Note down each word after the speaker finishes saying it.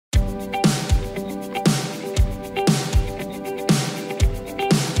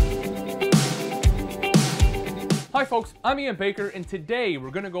folks, I'm Ian Baker, and today we're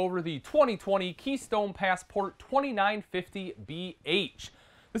going to go over the 2020 Keystone Passport 2950BH.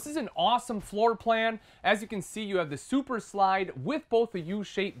 This is an awesome floor plan. As you can see, you have the super slide with both a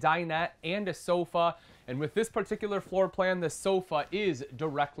U-shaped dinette and a sofa. And with this particular floor plan, the sofa is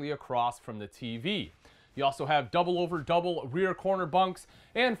directly across from the TV. You also have double over double rear corner bunks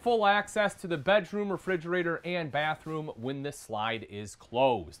and full access to the bedroom, refrigerator, and bathroom when the slide is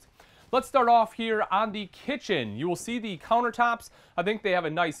closed. Let's start off here on the kitchen. You will see the countertops. I think they have a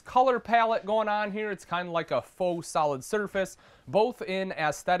nice color palette going on here. It's kind of like a faux solid surface, both in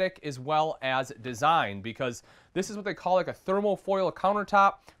aesthetic as well as design, because this is what they call like a thermofoil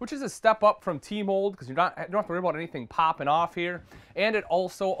countertop, which is a step up from T-mold because you don't have to worry about anything popping off here. And it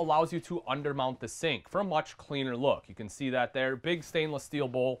also allows you to undermount the sink for a much cleaner look. You can see that there, big stainless steel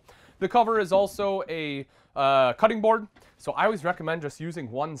bowl. The cover is also a cutting board, so I always recommend just using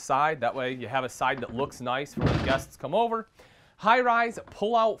one side. That way you have a side that looks nice for when guests come over. High-rise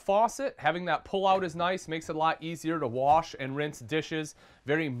pull-out faucet. Having that pull-out is nice, makes it a lot easier to wash and rinse dishes.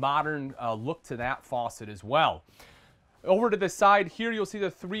 Very modern look to that faucet as well. Over to the side here, you'll see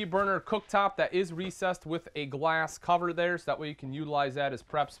the 3-burner cooktop that is recessed with a glass cover there, so that way you can utilize that as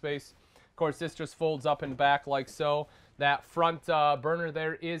prep space. Of course, this just folds up and back like so. That front burner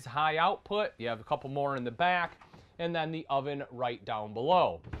there is high output. You have a couple more in the back, and then the oven right down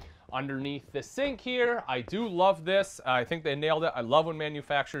below. Underneath the sink here, I do love this. I think they nailed it. I love when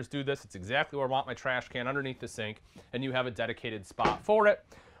manufacturers do this. It's exactly where I want my trash can, underneath the sink, and you have a dedicated spot for it.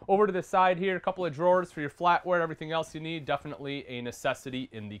 Over to the side here, a couple of drawers for your flatware, everything else you need. Definitely a necessity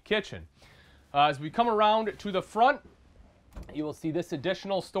in the kitchen. As we come around to the front, you will see this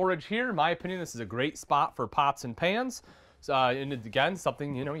additional storage here. In my opinion, this is a great spot for pots and pans. And again,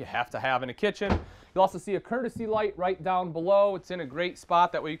 something you have to have in a kitchen. You'll also see a courtesy light right down below. It's in a great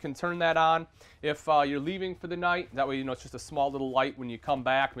spot. That way you can turn that on if you're leaving for the night. That way, it's just a small little light when you come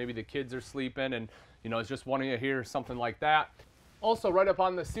back. Maybe the kids are sleeping and, it's just wanting to hear something like that. Also, right up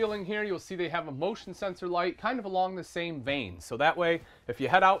on the ceiling here, you'll see they have a motion sensor light kind of along the same vein. So that way, if you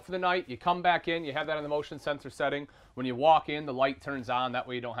head out for the night, you come back in, you have that in the motion sensor setting. When you walk in, the light turns on. That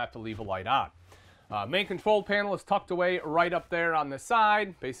way you don't have to leave a light on. Main control panel is tucked away right up there on the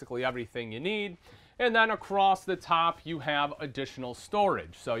side. Basically everything you need. And then across the top, you have additional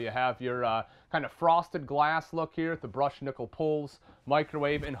storage. So you have your kind of frosted glass look here with the brushed nickel pulls,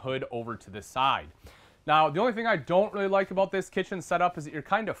 microwave, and hood over to the side. Now, the only thing I don't really like about this kitchen setup is that you're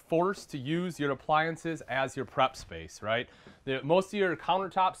kind of forced to use your appliances as your prep space, right? Most of your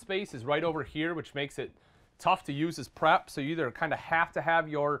countertop space is right over here, which makes it tough to use as prep. So you either kind of have to have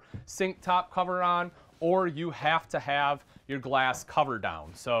your sink top cover on, or you have to have your glass cover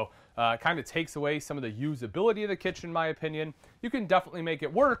down. So it kind of takes away some of the usability of the kitchen, in my opinion. You can definitely make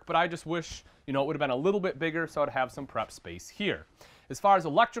it work, but I just wish, it would have been a little bit bigger so I'd have some prep space here. As far as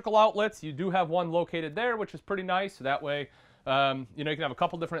electrical outlets, you do have one located there, which is pretty nice. So that way, you can have a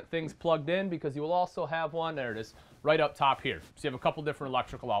couple different things plugged in, because you will also have one, there it is, right up top here. So you have a couple different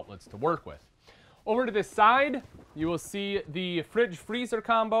electrical outlets to work with. Over to this side, you will see the fridge-freezer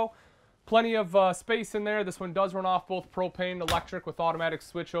combo. Plenty of space in there. This one does run off both propane and electric with automatic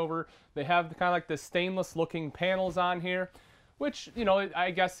switchover. They have kind of like the stainless-looking panels on here, which,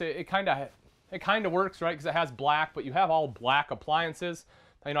 I guess it kind of works, right? Because it has black, but you have all black appliances.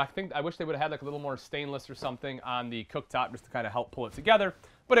 I wish they would have had like a little more stainless or something on the cooktop just to kind of help pull it together,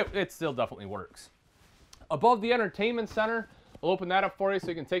 but it still definitely works. Above the entertainment center, I'll open that up for you so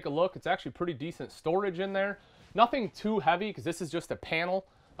you can take a look. It's actually pretty decent storage in there. Nothing too heavy because this is just a panel.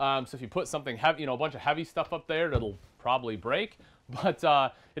 So if you put something heavy, a bunch of heavy stuff up there, it'll probably break. But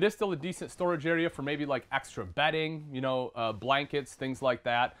it is still a decent storage area for maybe like extra bedding, blankets, things like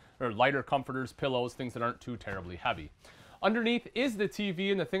that, or lighter comforters, pillows, things that aren't too terribly heavy. Underneath is the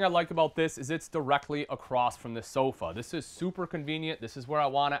TV, and the thing I like about this is it's directly across from the sofa. This is super convenient. This is where I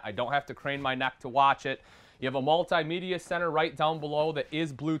want it. I don't have to crane my neck to watch it. You have a multimedia center right down below that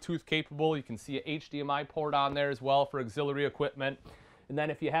is Bluetooth capable. You can see an HDMI port on there as well for auxiliary equipment. And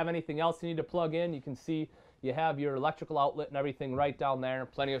then if you have anything else you need to plug in, you can see you have your electrical outlet and everything right down there.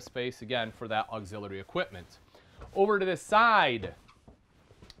 Plenty of space, again, for that auxiliary equipment. Over to the side,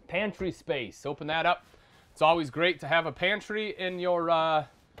 pantry space. Open that up. It's always great to have a pantry in your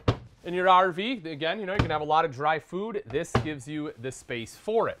RV. Again, you can have a lot of dry food. This gives you the space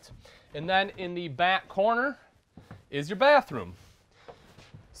for it. And then in the back corner is your bathroom.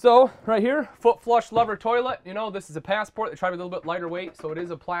 So right here, foot flush lever toilet. This is a Passport. They try to be a little bit lighter weight, so it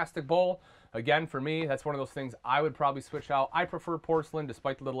is a plastic bowl. Again, for me, that's one of those things I would probably switch out. I prefer porcelain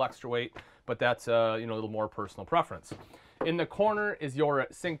despite the little extra weight, but that's a little more personal preference. In the corner is your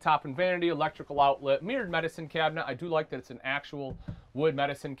sink top and vanity, electrical outlet, mirrored medicine cabinet. I do like that it's an actual wood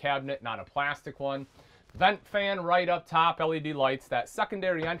medicine cabinet, not a plastic one. Vent fan right up top, LED lights. That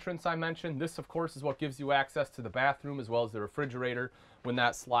secondary entrance I mentioned, this of course is what gives you access to the bathroom as well as the refrigerator when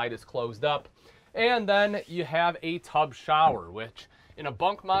that slide is closed up. And then you have a tub shower, which in a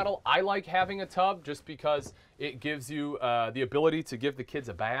bunk model, I like having a tub just because it gives you the ability to give the kids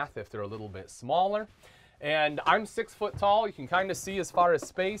a bath if they're a little bit smaller. And I'm 6 foot tall. You can kind of see as far as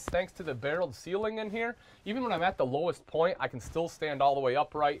space thanks to the barreled ceiling in here. Even when I'm at the lowest point, I can still stand all the way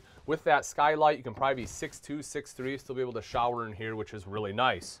upright. With that skylight, you can probably be 6'2", 6'3", still be able to shower in here, which is really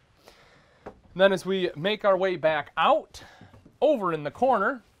nice. And then as we make our way back out, over in the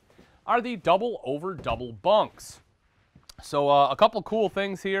corner are the double over double bunks. So a couple cool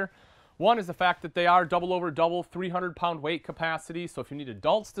things here. One is the fact that they are double over double, 300-pound weight capacity. So if you need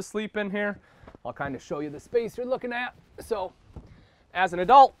adults to sleep in here, I'll kind of show you the space you're looking at. So as an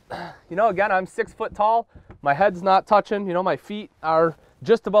adult, you know, again, I'm 6 foot tall. My head's not touching. You know, my feet are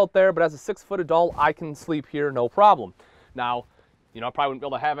just about there. But as a 6 foot adult, I can sleep here no problem. Now, you know, I probably wouldn't be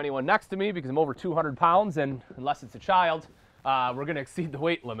able to have anyone next to me because I'm over 200 pounds. And unless it's a child, we're going to exceed the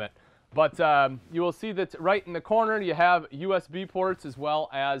weight limit. But you will see that right in the corner, you have USB ports as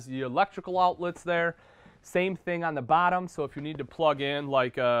well as the electrical outlets there. Same thing on the bottom. So if you need to plug in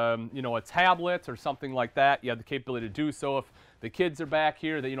like, you know, a tablet or something like that, you have the capability to do so. If the kids are back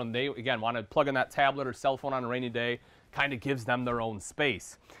here, you know, they, again, want to plug in that tablet or cell phone on a rainy day, kind of gives them their own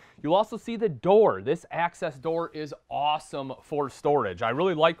space. You'll also see the door. This access door is awesome for storage. I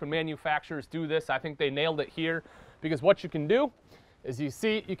really like when manufacturers do this. I think they nailed it here because what you can do is you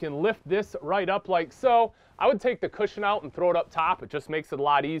see, you can lift this right up like so. I would take the cushion out and throw it up top. It just makes it a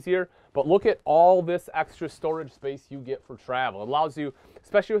lot easier. But look at all this extra storage space you get for travel. It allows you,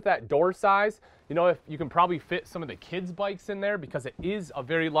 especially with that door size, you know, if you can probably fit some of the kids' bikes in there because it is a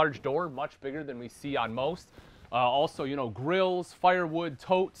very large door, much bigger than we see on most. Also, you know, grills, firewood,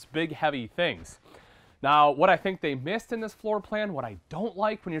 totes, big heavy things. Now, what I think they missed in this floor plan, what I don't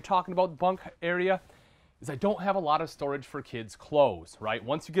like when you're talking about the bunk area, is I don't have a lot of storage for kids' clothes, right?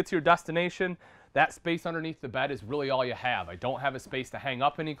 Once you get to your destination, that space underneath the bed is really all you have. I don't have a space to hang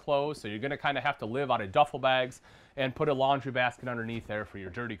up any clothes, so you're gonna kind of have to live out of duffel bags and put a laundry basket underneath there for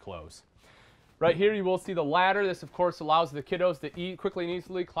your dirty clothes. Right here you will see the ladder. This of course allows the kiddos to quickly and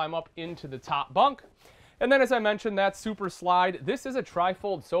easily climb up into the top bunk. And then as I mentioned, that super slide. This is a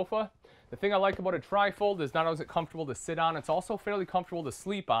tri-fold sofa. The thing I like about a tri-fold is not only is it comfortable to sit on, it's also fairly comfortable to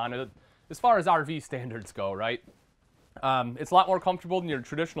sleep on. As far as RV standards go, right? It's a lot more comfortable than your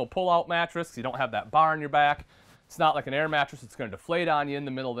traditional pull-out mattress because you don't have that bar on your back. It's not like an air mattress. It's going to deflate on you in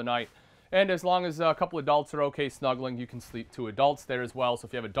the middle of the night. And as long as a couple adults are okay snuggling, you can sleep 2 adults there as well. So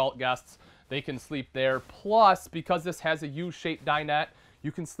if you have adult guests, they can sleep there. Plus, because this has a U-shaped dinette,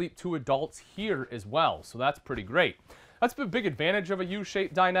 you can sleep 2 adults here as well. So that's pretty great. That's a big advantage of a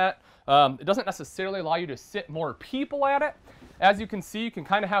U-shaped dinette. It doesn't necessarily allow you to sit more people at it. As you can see, you can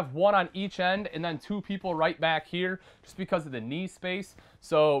kind of have one on each end and then 2 people right back here just because of the knee space.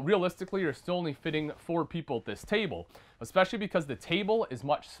 So realistically, you're still only fitting 4 people at this table, especially because the table is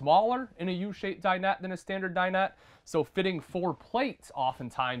much smaller in a U-shaped dinette than a standard dinette. So fitting 4 plates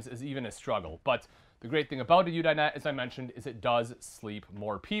oftentimes is even a struggle. But the great thing about a U-dinette, as I mentioned, is it does sleep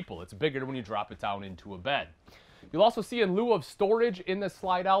more people. It's bigger when you drop it down into a bed. You'll also see in lieu of storage in the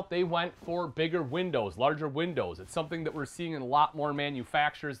slide out, they went for bigger windows, larger windows. It's something that we're seeing in a lot more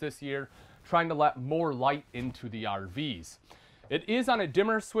manufacturers this year, trying to let more light into the RVs. It is on a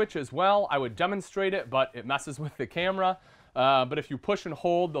dimmer switch as well. I would demonstrate it, but it messes with the camera. But if you push and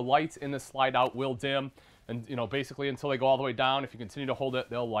hold, the lights in the slide out will dim. And, you know, basically until they go all the way down, if you continue to hold it,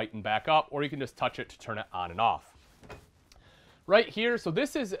 they'll lighten back up, or you can just touch it to turn it on and off. Right here, so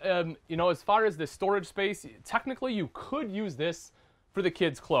this is, you know, as far as the storage space, technically you could use this for the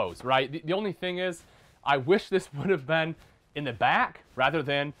kids' clothes, right? The only thing is, I wish this would have been in the back rather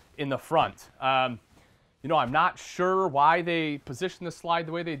than in the front. You know, I'm not sure why they positioned the slide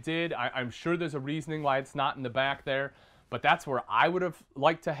the way they did. I'm sure there's a reasoning why it's not in the back there, but that's where I would have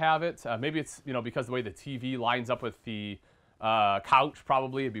liked to have it. Maybe it's, you know, because the way the TV lines up with the couch,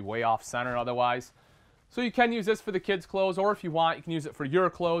 probably it'd be way off center otherwise. So you can use this for the kids' clothes, or if you want, you can use it for your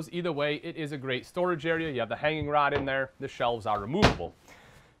clothes. Either way, it is a great storage area. You have the hanging rod in there. The shelves are removable.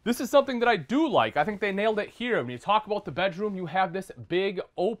 This is something that I do like. I think they nailed it here. When you talk about the bedroom, you have this big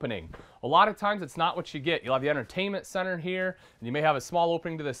opening. A lot of times it's not what you get. You'll have the entertainment center here, and you may have a small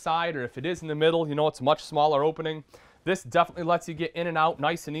opening to the side, or if it is in the middle, you know, it's a much smaller opening. This definitely lets you get in and out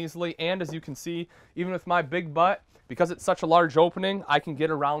nice and easily, and as you can see, even with my big butt, because it's such a large opening, I can get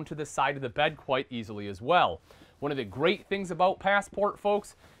around to the side of the bed quite easily as well. One of the great things about Passport,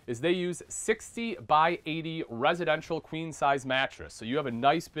 folks, is they use 60 by 80 residential queen size mattress. So you have a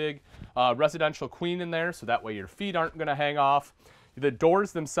nice big residential queen in there, so that way your feet aren't going to hang off. The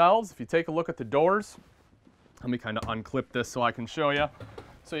doors themselves, if you take a look at the doors, let me kind of unclip this so I can show you.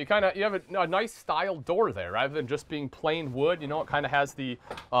 So you have a nice styled door there, rather than just being plain wood. You know, it kind of has the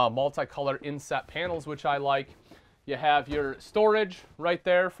multicolor inset panels, which I like. You have your storage right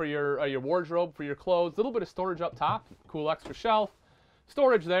there for your wardrobe, for your clothes. A little bit of storage up top, cool extra shelf.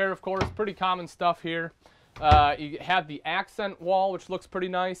 Storage there, of course, pretty common stuff here. You have the accent wall, which looks pretty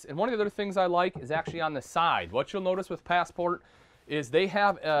nice. And one of the other things I like is actually on the side. What you'll notice with Passport is they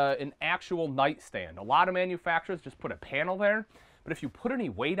have an actual nightstand. A lot of manufacturers just put a panel there. But if you put any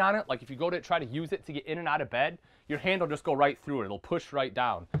weight on it, like if you go to try to use it to get in and out of bed, your hand will just go right through it. It'll push right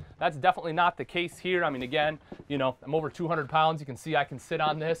down. That's definitely not the case here. I mean, again, you know, I'm over 200 pounds. You can see I can sit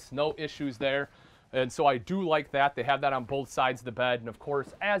on this. No issues there. And so I do like that. They have that on both sides of the bed. And of course,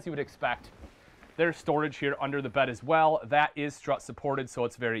 as you would expect, there's storage here under the bed as well. That is strut supported, so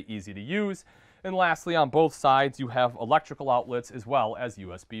it's very easy to use. And lastly, on both sides, you have electrical outlets as well as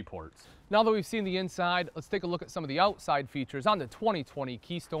USB ports. Now that we've seen the inside, let's take a look at some of the outside features on the 2020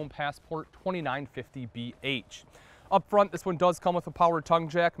 Keystone Passport 2950BH. Up front, this one does come with a power tongue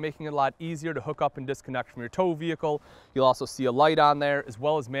jack, making it a lot easier to hook up and disconnect from your tow vehicle. You'll also see a light on there, as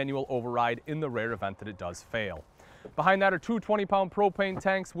well as manual override in the rare event that it does fail. Behind that are two 20-pound propane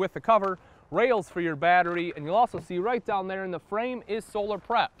tanks with the cover, rails for your battery, and you'll also see right down there in the frame is solar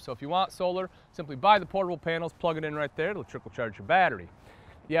prep. So if you want solar, simply buy the portable panels, plug it in right there, it'll trickle charge your battery.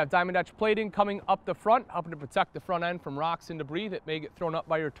 You have diamond etch plating coming up the front, helping to protect the front end from rocks and debris that may get thrown up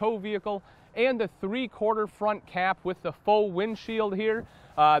by your tow vehicle, and the 3/4 front cap with the faux windshield here.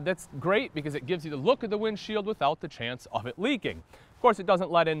 That's great because it gives you the look of the windshield without the chance of it leaking. Of course, it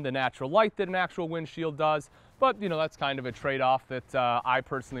doesn't let in the natural light that an actual windshield does, but you know, that's kind of a trade-off that I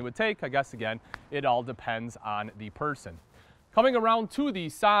personally would take. I guess, again, it all depends on the person. Coming around to the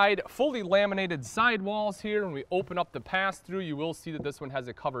side, fully laminated sidewalls here. When we open up the pass-through, you will see that this one has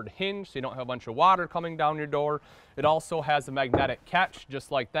a covered hinge, so you don't have a bunch of water coming down your door. It also has a magnetic catch,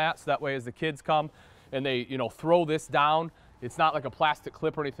 just like that, so that way as the kids come and they, you know, throw this down, it's not like a plastic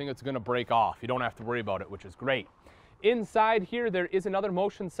clip or anything that's going to break off. You don't have to worry about it, which is great. Inside here, there is another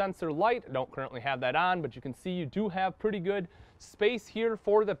motion sensor light. I don't currently have that on, but you can see you do have pretty good space here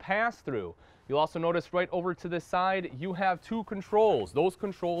for the pass-through. You'll also notice right over to this side, you have two controls. Those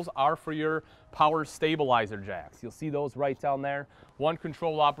controls are for your power stabilizer jacks. You'll see those right down there. One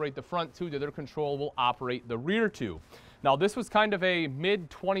control will operate the front two, the other control will operate the rear two. Now, this was kind of a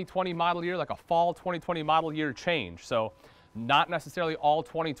mid-2020 model year, like a fall 2020 model year change. So not necessarily all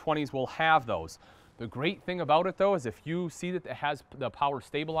 2020s will have those. The great thing about it, though, is if you see that it has the power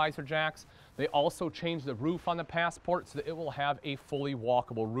stabilizer jacks, they also changed the roof on the Passport so that it will have a fully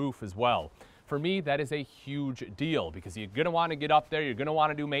walkable roof as well. For me, that is a huge deal because you're going to want to get up there, you're going to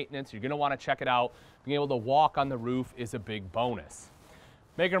want to do maintenance, you're going to want to check it out. Being able to walk on the roof is a big bonus.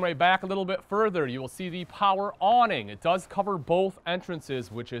 Making our way back a little bit further, you will see the power awning. It does cover both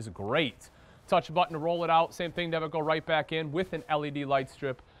entrances, which is great. Touch a button to roll it out, same thing to have it go right back in with an LED light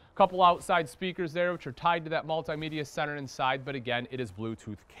strip. Couple outside speakers there, which are tied to that multimedia center inside, but again, it is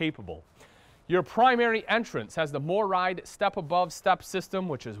Bluetooth capable. Your primary entrance has the MORryde step above step system,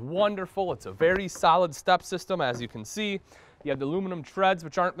 which is wonderful. It's a very solid step system, as you can see. You have the aluminum treads,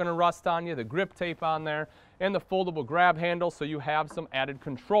 which aren't going to rust on you, the grip tape on there, and the foldable grab handle, so you have some added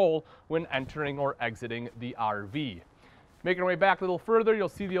control when entering or exiting the RV. Making our way back a little further, you'll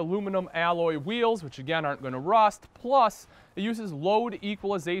see the aluminum alloy wheels, which again aren't going to rust. Plus, it uses load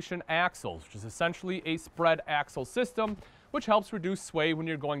equalization axles, which is essentially a spread axle system, which helps reduce sway when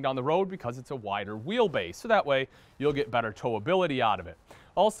you're going down the road because it's a wider wheelbase. So that way, you'll get better towability out of it.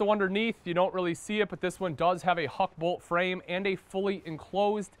 Also underneath, you don't really see it, but this one does have a huck bolt frame and a fully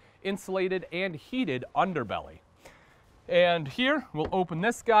enclosed, insulated, and heated underbelly. And here, we'll open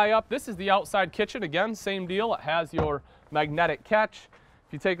this guy up. This is the outside kitchen. Again, same deal. It has your magnetic catch.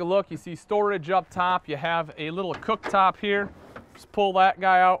 If you take a look, you see storage up top. You have a little cooktop here. Just pull that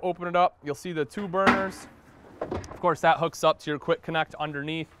guy out, open it up. You'll see the two burners. Of course, that hooks up to your quick connect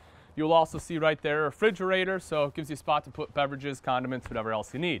underneath. You'll also see right there a refrigerator, so it gives you a spot to put beverages, condiments, whatever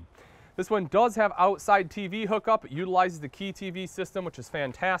else you need. This one does have outside TV hookup. It utilizes the Key TV system, which is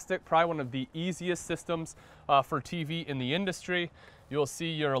fantastic. Probably one of the easiest systems for TV in the industry. You'll see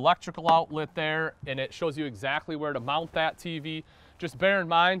your electrical outlet there, and it shows you exactly where to mount that TV. Just bear in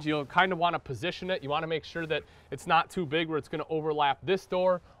mind, you'll kind of want to position it. You want to make sure that it's not too big where it's going to overlap this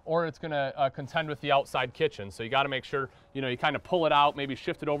door or it's going to contend with the outside kitchen. So you got to make sure, you know, you kind of pull it out, maybe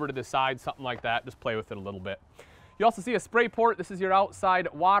shift it over to the side, something like that. Just play with it a little bit. You also see a spray port. This is your outside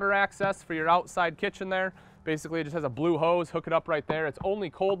water access for your outside kitchen there. Basically, it just has a blue hose, hook it up right there. It's only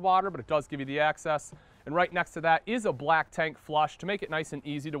cold water, but it does give you the access. And right next to that is a black tank flush to make it nice and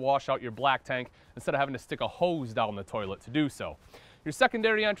easy to wash out your black tank instead of having to stick a hose down the toilet to do so. Your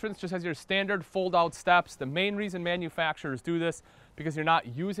secondary entrance just has your standard fold-out steps. The main reason manufacturers do this because you're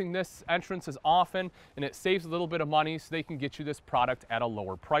not using this entrance as often, and it saves a little bit of money so they can get you this product at a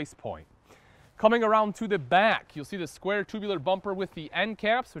lower price point. Coming around to the back, you'll see the square tubular bumper with the end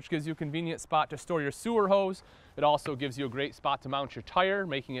caps, which gives you a convenient spot to store your sewer hose. It also gives you a great spot to mount your tire,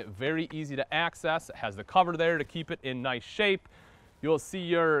 making it very easy to access. It has the cover there to keep it in nice shape. You'll see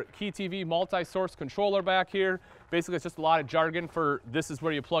your Key TV multi-source controller back here. Basically, it's just a lot of jargon for this is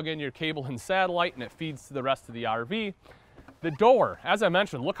where you plug in your cable and satellite, and it feeds to the rest of the RV. The door, as I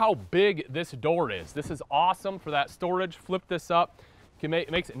mentioned, look how big this door is. This is awesome for that storage. Flip this up. It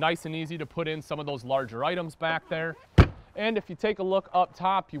makes it nice and easy to put in some of those larger items back there. And if you take a look up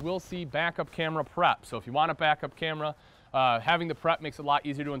top, you will see backup camera prep. So if you want a backup camera, having the prep makes it a lot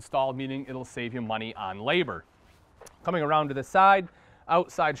easier to install, meaning it'll save you money on labor. Coming around to the side,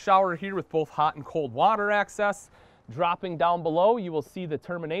 outside shower here with both hot and cold water access. Dropping down below, you will see the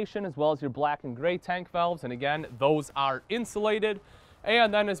termination as well as your black and gray tank valves. And again, those are insulated.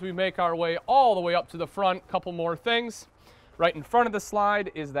 And then as we make our way all the way up to the front, a couple more things. Right in front of the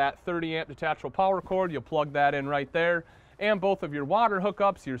slide is that 30 amp detachable power cord. You'll plug that in right there. And both of your water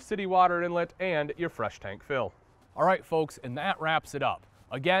hookups, your city water inlet, and your fresh tank fill. All right, folks, and that wraps it up.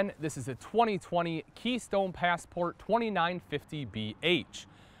 Again, this is a 2020 Keystone Passport 2950BH.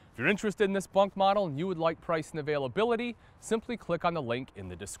 If you're interested in this bunk model and you would like price and availability, simply click on the link in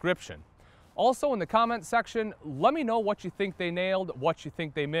the description. Also, in the comment section, let me know what you think they nailed, what you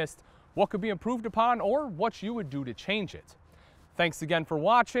think they missed, what could be improved upon, or what you would do to change it. Thanks again for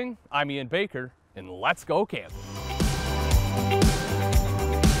watching. I'm Ian Baker, and let's go camping.